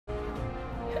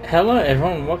Hello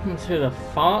everyone, welcome to the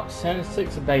Fallout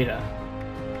 76 beta.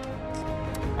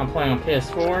 I'm playing on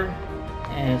PS4,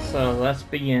 and so let's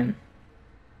begin.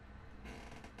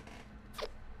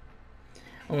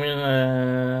 I'm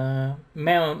gonna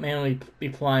mainly be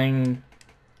playing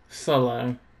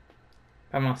solo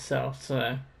by myself,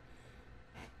 so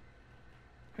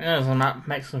as I might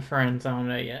make some friends, I don't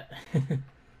know yet.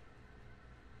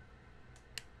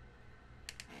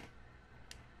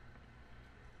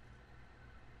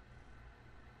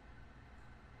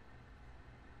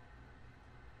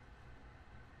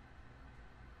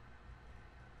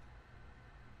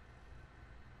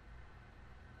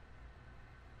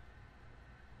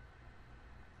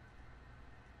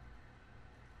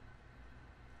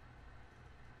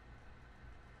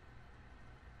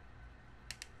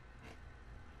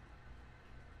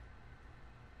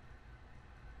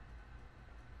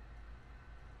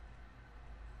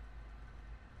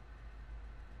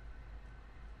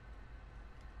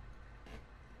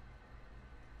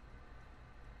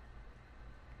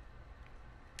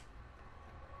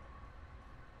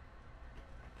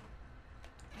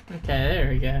 Okay, there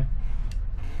we go.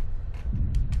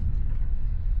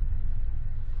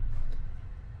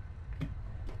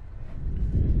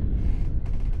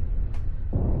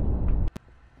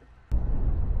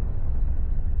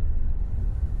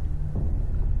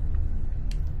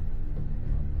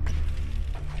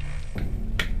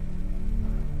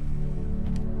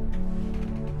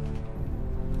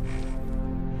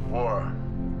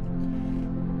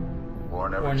 War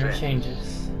never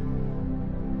changes.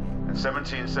 In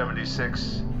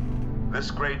 1776,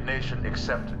 this great nation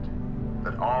accepted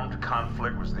that armed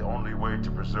conflict was the only way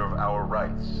to preserve our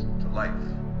rights to life,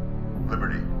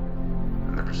 liberty,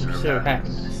 and the pursuit of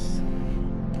happiness.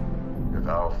 If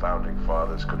our founding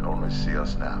fathers could only see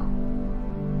us now.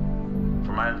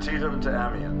 From Antietam to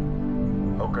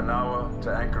Amiens, Okinawa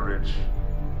to Anchorage,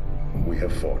 we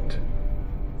have fought.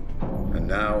 And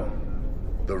now,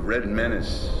 the Red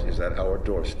Menace is at our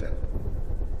doorstep.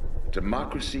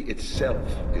 Democracy itself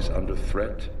is under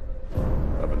threat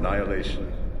of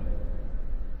annihilation.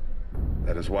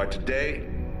 That is why today,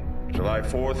 July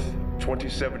 4th,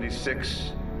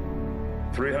 2076,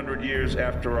 300 years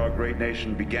after our great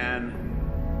nation began,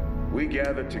 we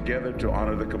gather together to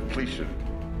honor the completion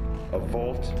of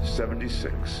Vault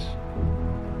 76.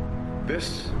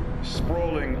 This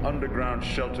sprawling underground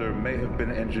shelter may have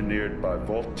been engineered by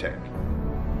Vault-Tec,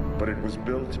 but it was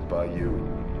built by you,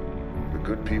 the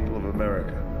good people of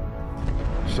America,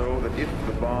 so that if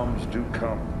the bombs do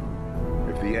come,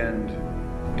 if the end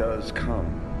does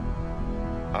come,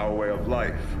 our way of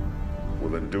life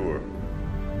will endure.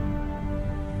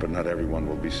 But not everyone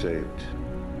will be saved.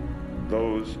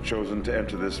 Those chosen to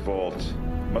enter this vault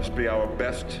must be our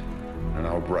best and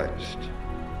our brightest.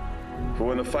 For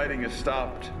when the fighting is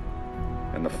stopped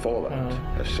and the fallout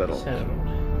has settled,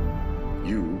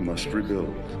 you must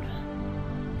rebuild.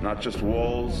 Not just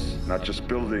walls, not just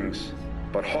buildings,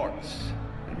 but hearts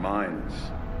and minds,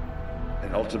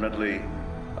 and ultimately,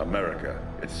 America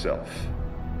itself.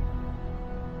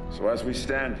 So as we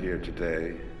stand here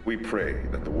today, we pray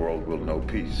that the world will know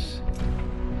peace.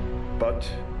 But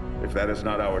if that is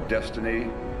not our destiny,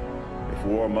 if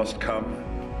war must come,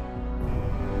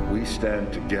 we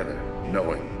stand together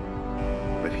knowing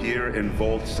that here in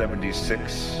Vault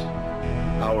 76,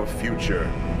 our future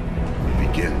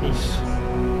begins.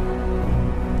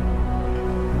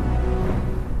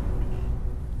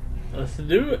 Let's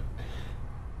do it.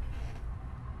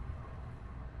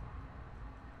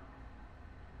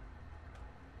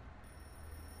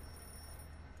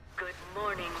 Good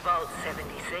morning, Vault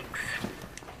 76.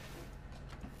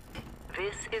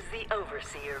 This is the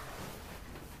Overseer.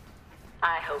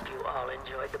 I hope you all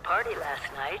enjoyed the party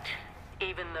last night,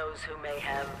 even those who may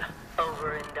have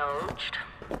overindulged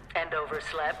and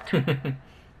overslept. But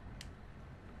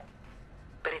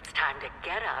it's time to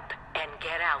get up and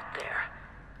get out there.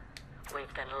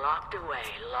 We've been locked away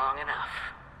long enough.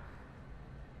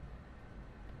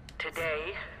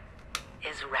 Today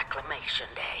is Reclamation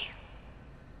Day.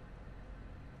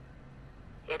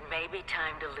 It may be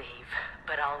time to leave,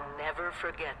 but I'll never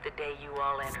forget the day you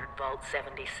all entered Vault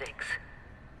 76.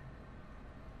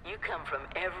 You come from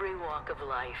every walk of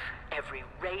life, every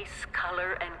race,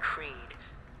 color, and creed.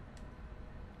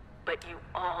 But you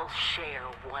all share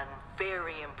one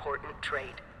very important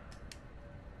trait.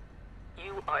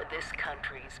 You are this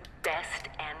country's best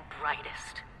and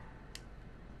brightest.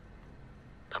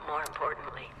 But more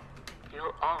importantly,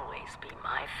 you'll always be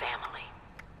my family.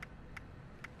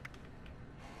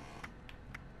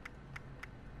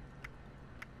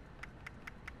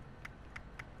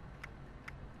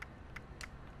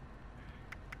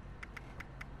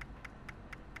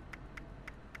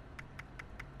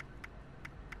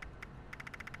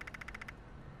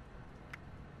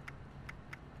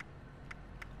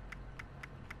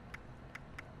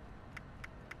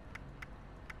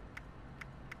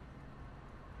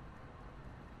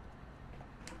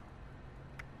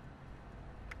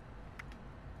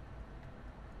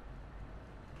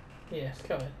 Yes,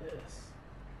 go with this.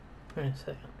 Wait a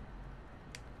second.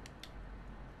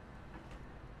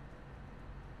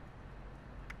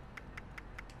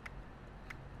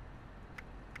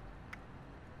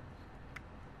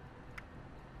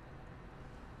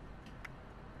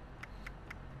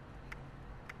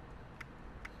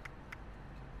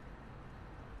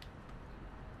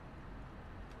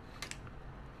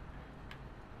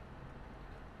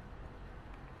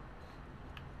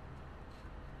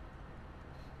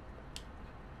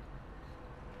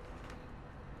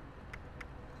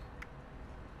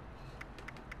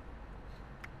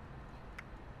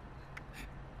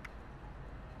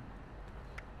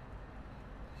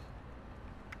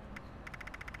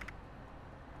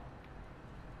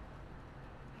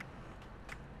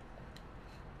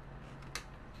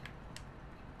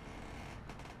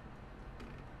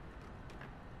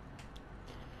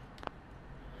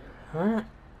 Alright.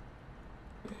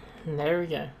 There we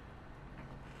go.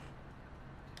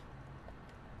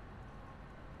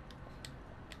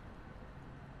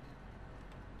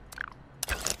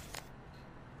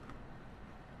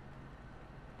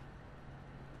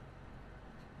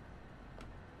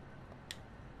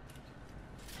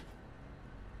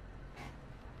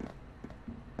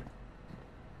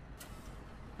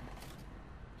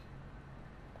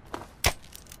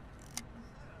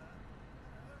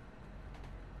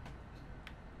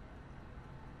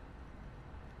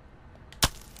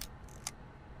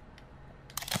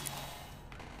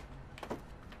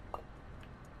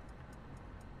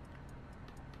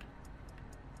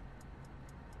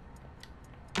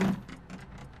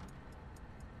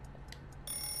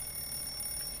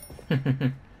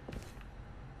 I'm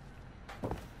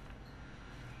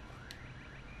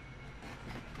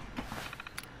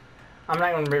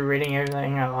not going to be reading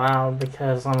everything out loud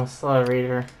because I'm a slow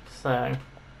reader, so...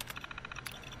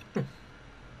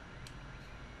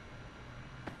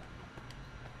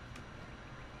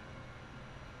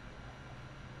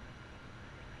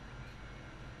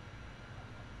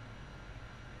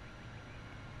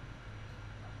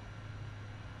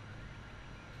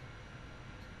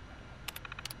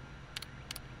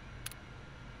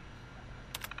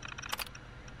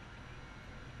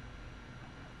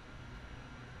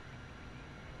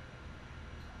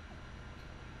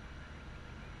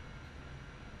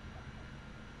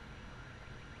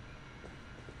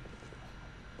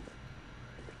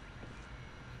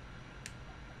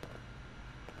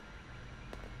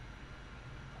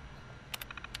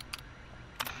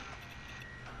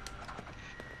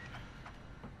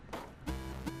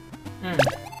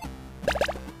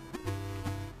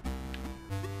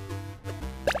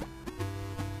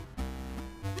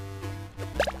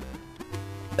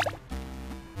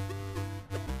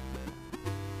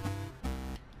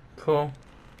 Cool.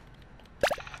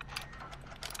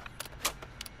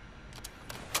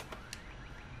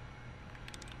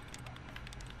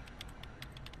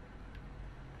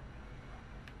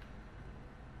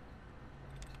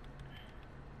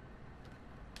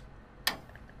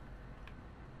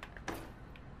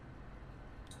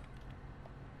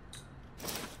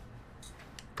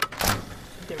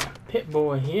 Get my pit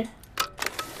boy here.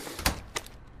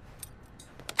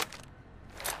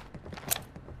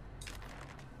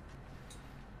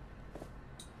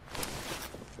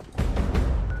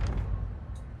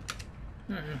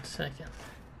 Second.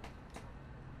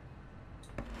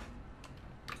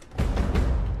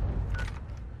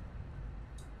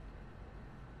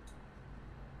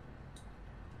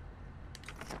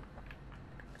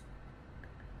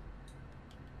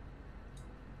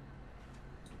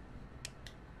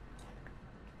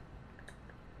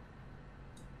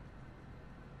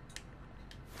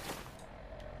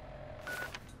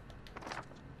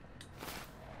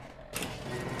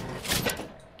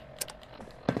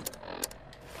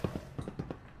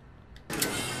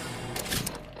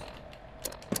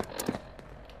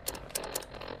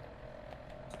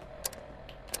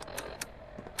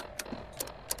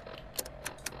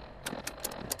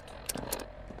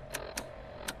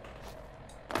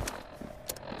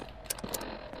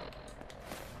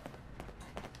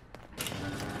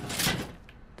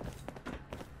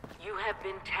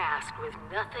 Been tasked with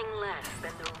nothing less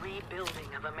than the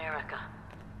rebuilding of America.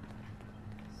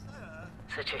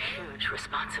 Such a huge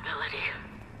responsibility.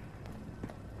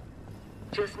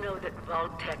 Just know that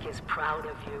Vault-Tec is proud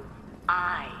of you.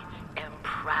 I am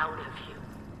proud of you.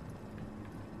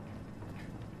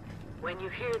 When you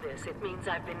hear this, it means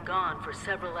I've been gone for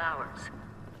several hours.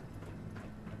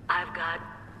 I've got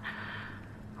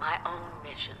my own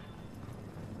mission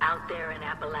out there in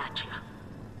Appalachia.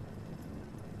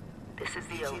 This is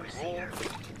the Overseer,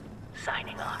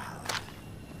 signing off.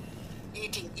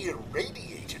 Eating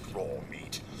irradiated raw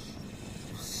meat.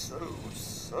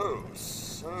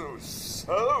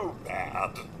 so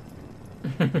bad.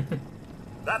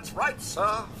 That's right,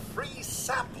 sir. Free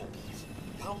samples.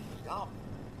 Yum, yum.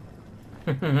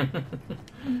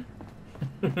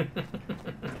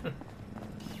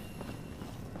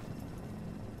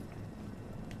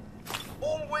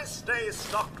 Always stay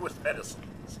stocked with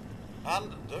medicines.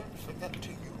 And don't forget to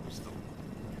use them.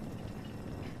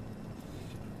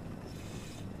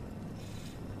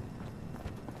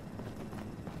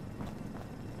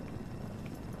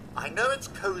 I know it's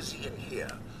cozy in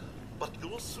here, but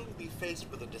you'll soon be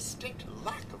faced with a distinct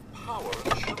lack of power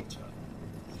and shelter.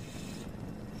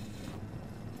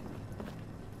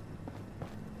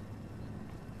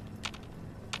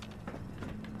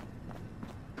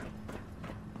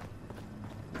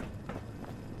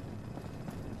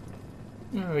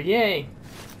 Oh, yay!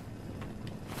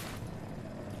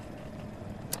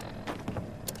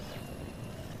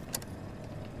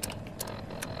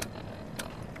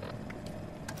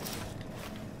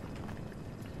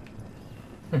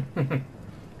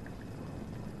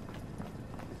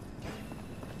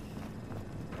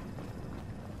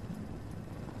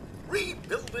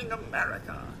 Rebuilding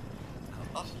America.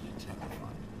 Utterly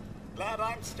terrifying. Glad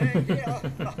I'm staying here.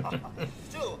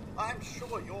 Still, I'm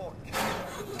sure your cat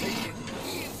will take it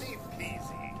easy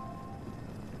peasy.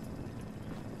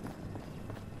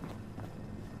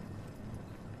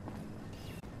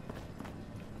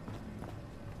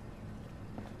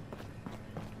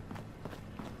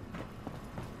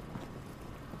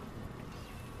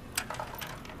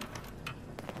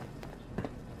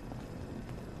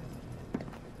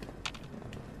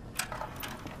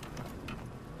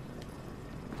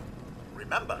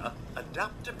 Remember,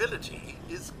 adaptability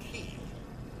is key.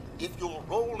 If your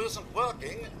role isn't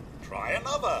working, try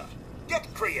another.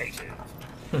 Get creative.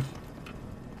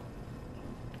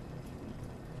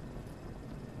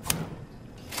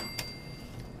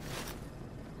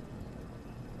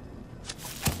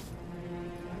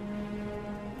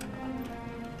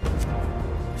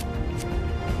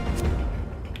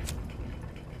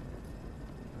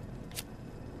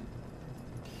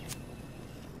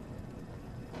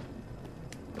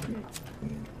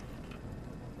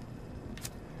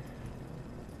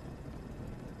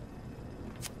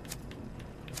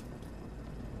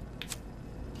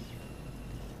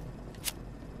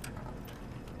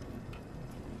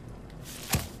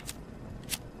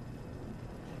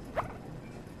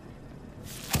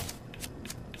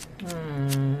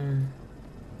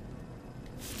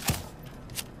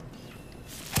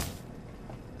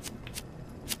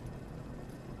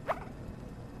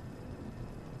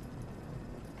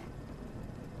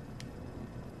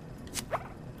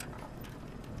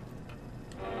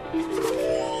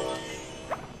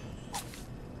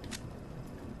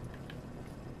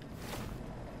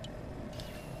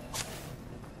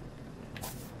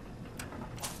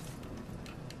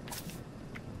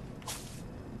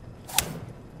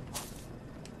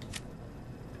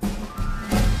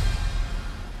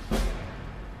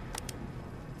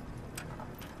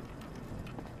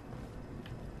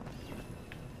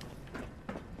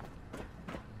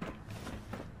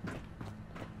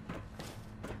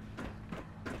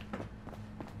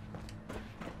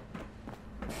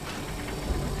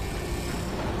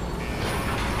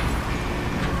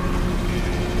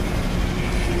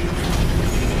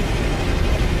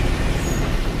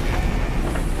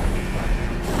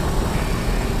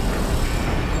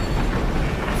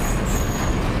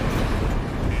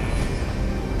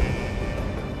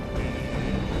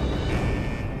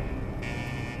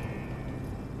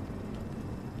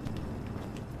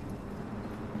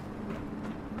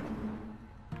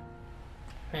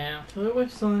 Out to the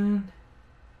wasteland.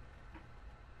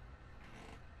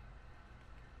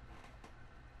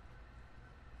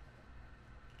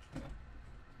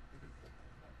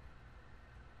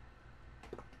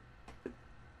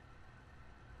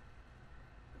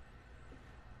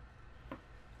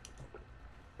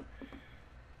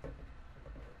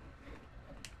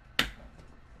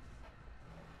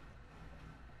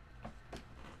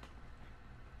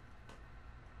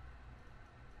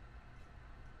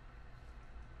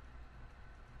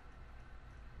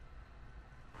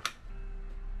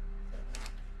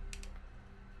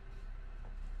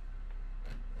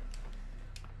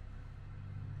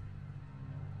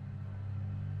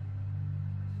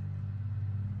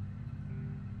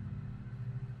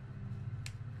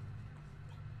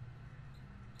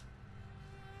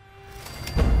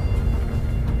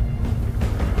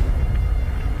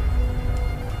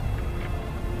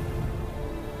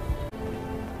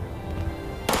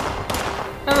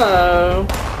 Hello.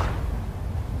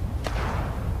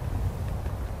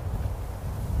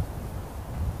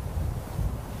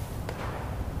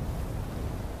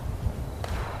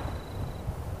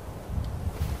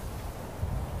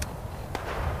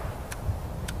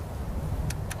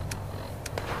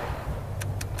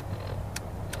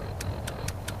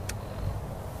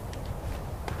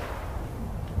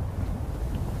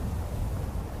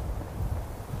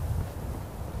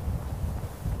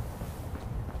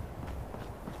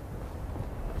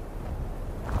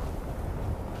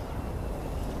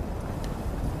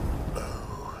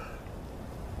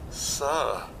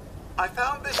 sir. I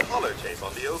found this holotape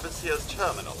on the Overseer's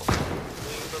terminal.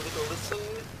 Need a little listen?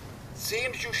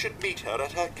 Seems you should meet her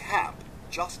at her camp,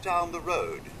 just down the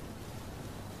road.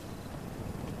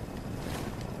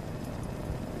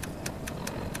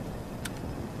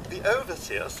 The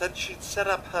Overseer said she'd set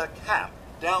up her camp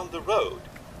down the road,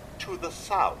 to the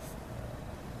south.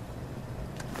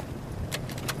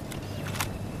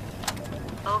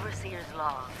 Overseer's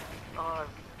log, or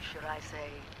should I say,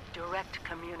 direct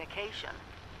communication.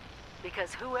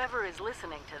 Because whoever is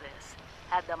listening to this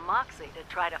had the moxie to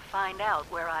try to find out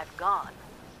where I've gone.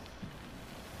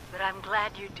 But I'm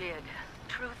glad you did.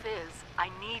 Truth is, I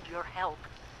need your help.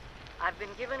 I've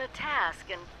been given a task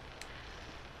and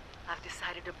I've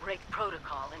decided to break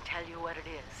protocol and tell you what it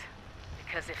is.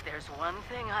 Because if there's one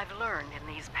thing I've learned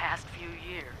in these past few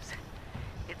years,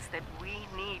 it's that we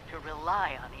need to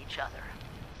rely on each other.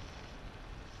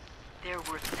 There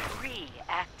were 3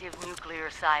 active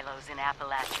nuclear silos in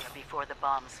Appalachia before the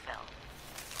bombs fell.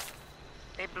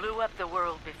 They blew up the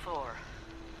world before.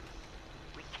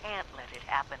 We can't let it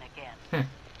happen again.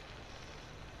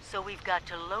 So we've got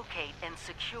to locate and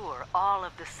secure all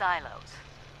of the silos.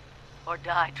 Or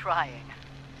die trying.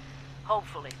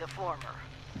 Hopefully the former.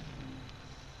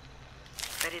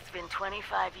 But it's been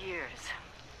 25 years.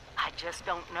 I just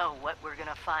don't know what we're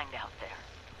gonna find out there.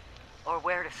 Or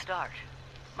where to start.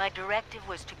 My directive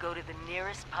was to go to the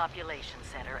nearest population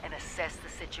center and assess the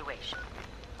situation.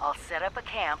 I'll set up a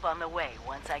camp on the way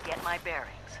once I get my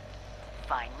bearings.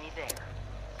 Find me there.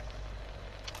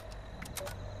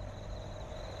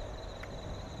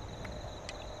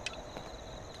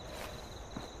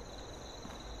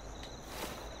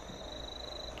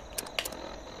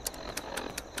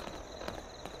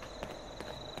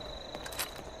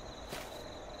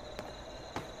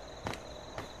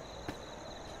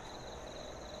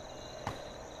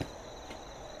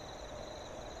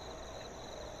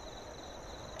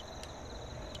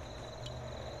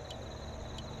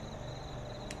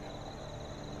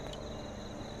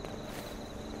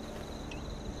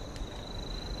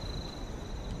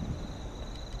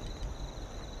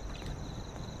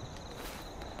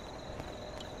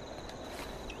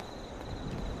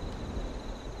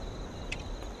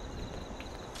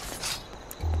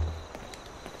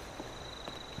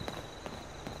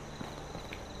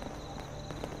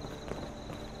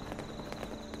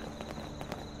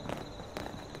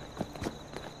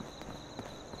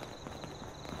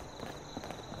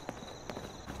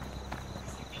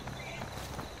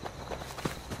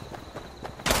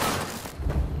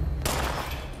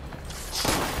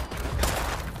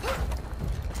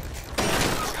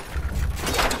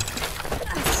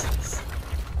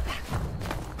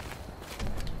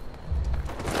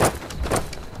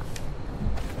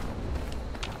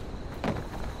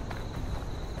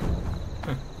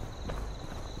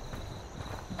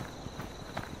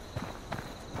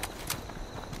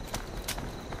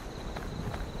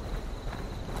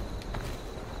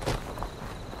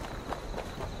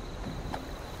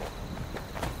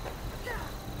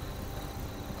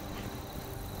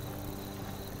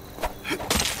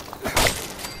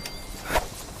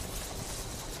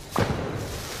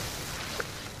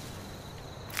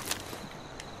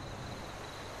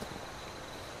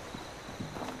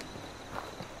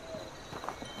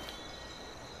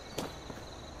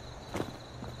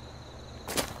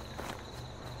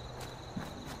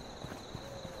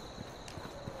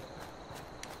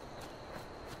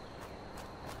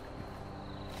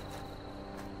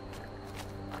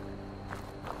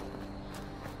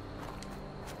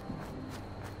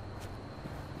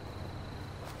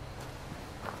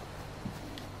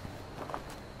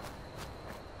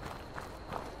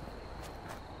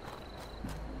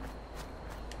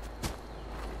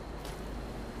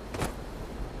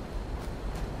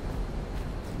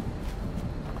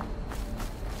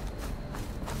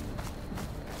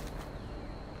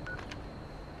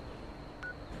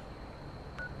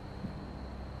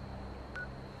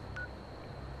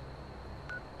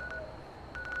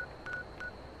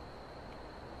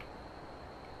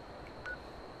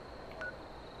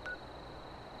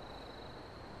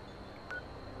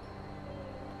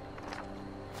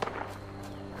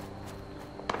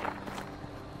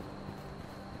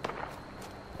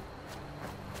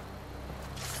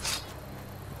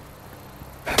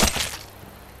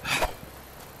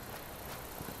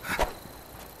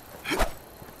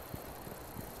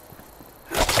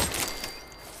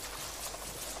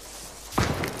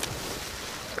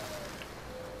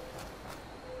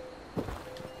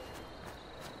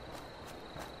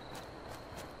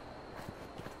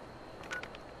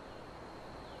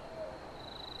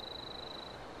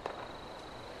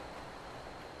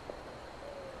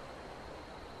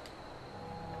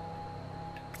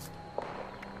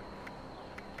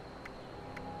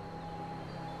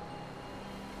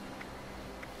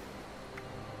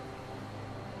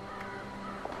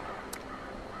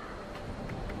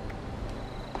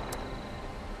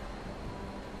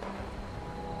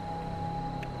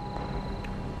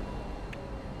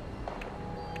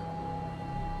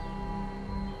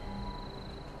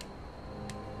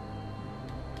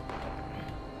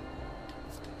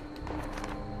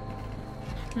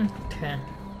 Okay.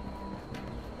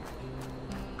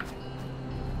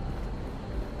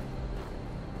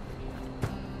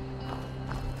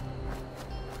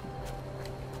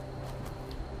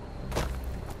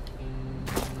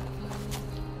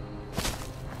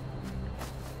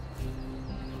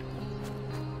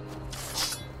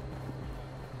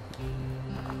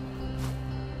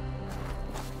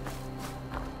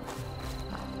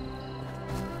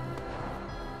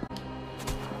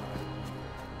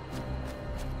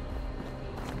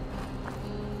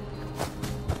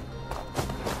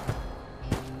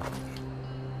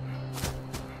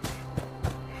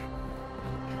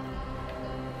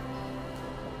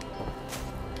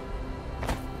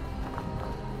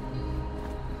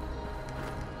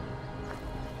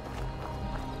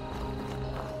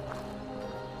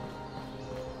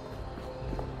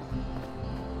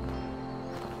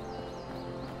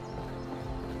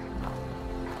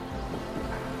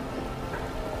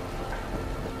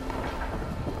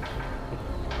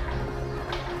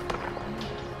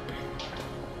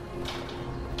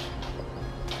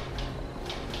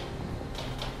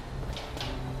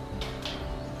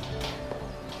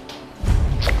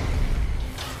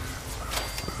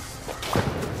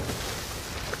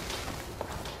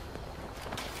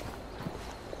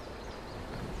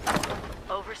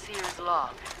 Overseer's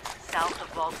log, south of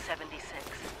Vault 76.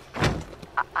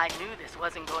 I knew this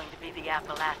wasn't going to be the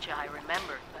Appalachia I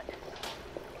remembered, but...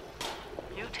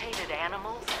 mutated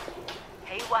animals?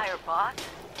 Haywire bots?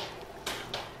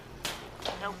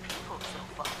 No people so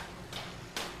far.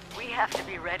 We have to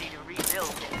be ready to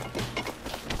rebuild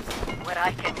it. What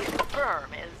I can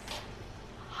confirm is...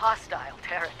 hostile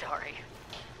territory.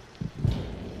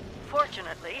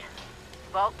 Fortunately,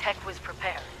 Vault-Tec was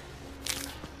prepared.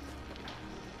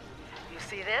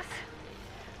 See this?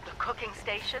 The cooking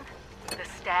station, the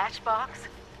stash box,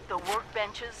 the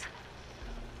workbenches,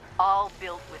 all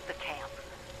built with the camp.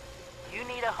 You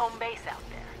need a home base out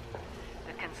there.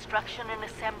 The construction and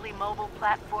assembly mobile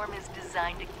platform is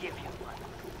designed to give you one.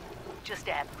 Just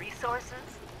add resources,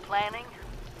 planning,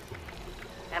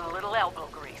 and a little elbow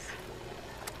grease.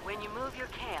 When you move your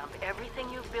camp, everything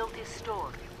you've built is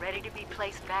stored, ready to be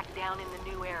placed back down in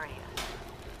the new area.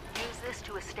 Use this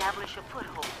to establish a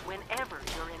foothold whenever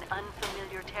you're in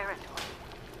unfamiliar territory.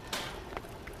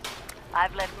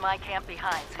 I've left my camp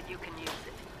behind so you can use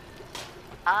it.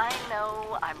 I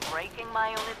know I'm breaking my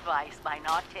own advice by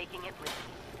not taking it with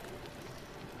me.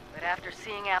 But after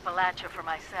seeing Appalachia for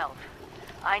myself,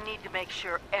 I need to make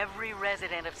sure every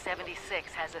resident of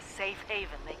 76 has a safe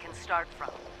haven they can start from.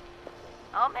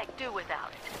 I'll make do without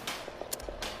it.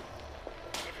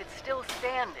 If it's still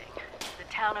standing, the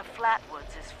town of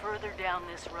Flatwoods is further down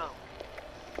this road.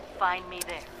 Find me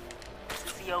there. This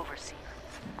is the Overseer.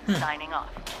 Signing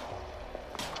off.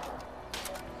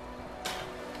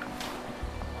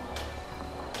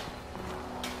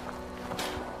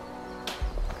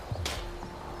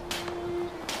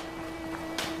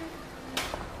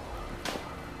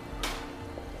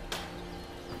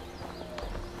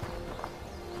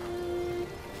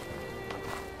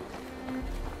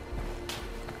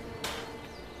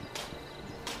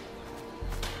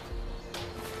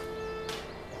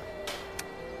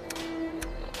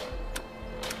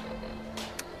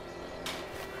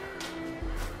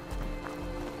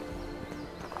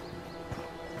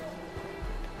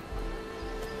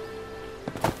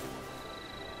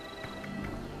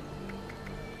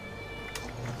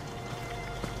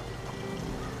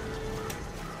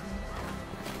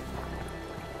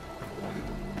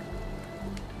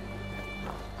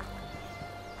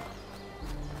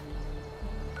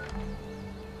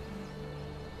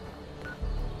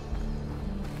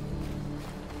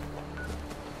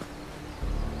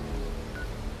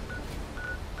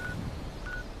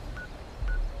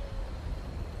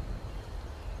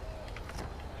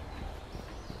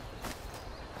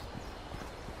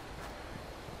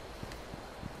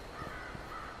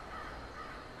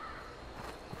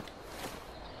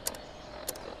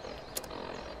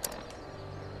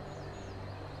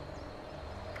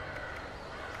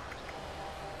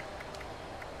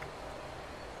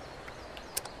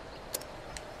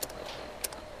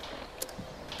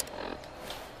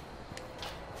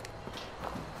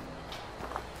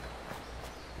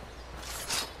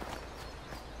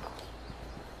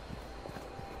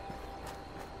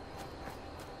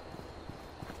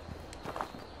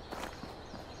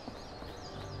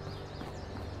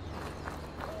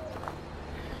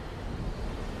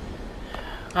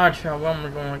 Alright y'all, well, we're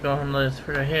going to go ahead and let this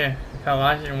video here. If y'all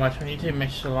like it and watch on YouTube, make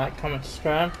sure to like, comment,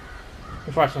 subscribe.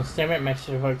 If you're watching Steam, make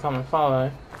sure to vote, comment, follow.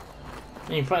 And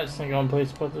if you find this thing, go and please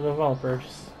support the developers.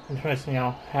 And trust me,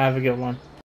 y'all, have a good one.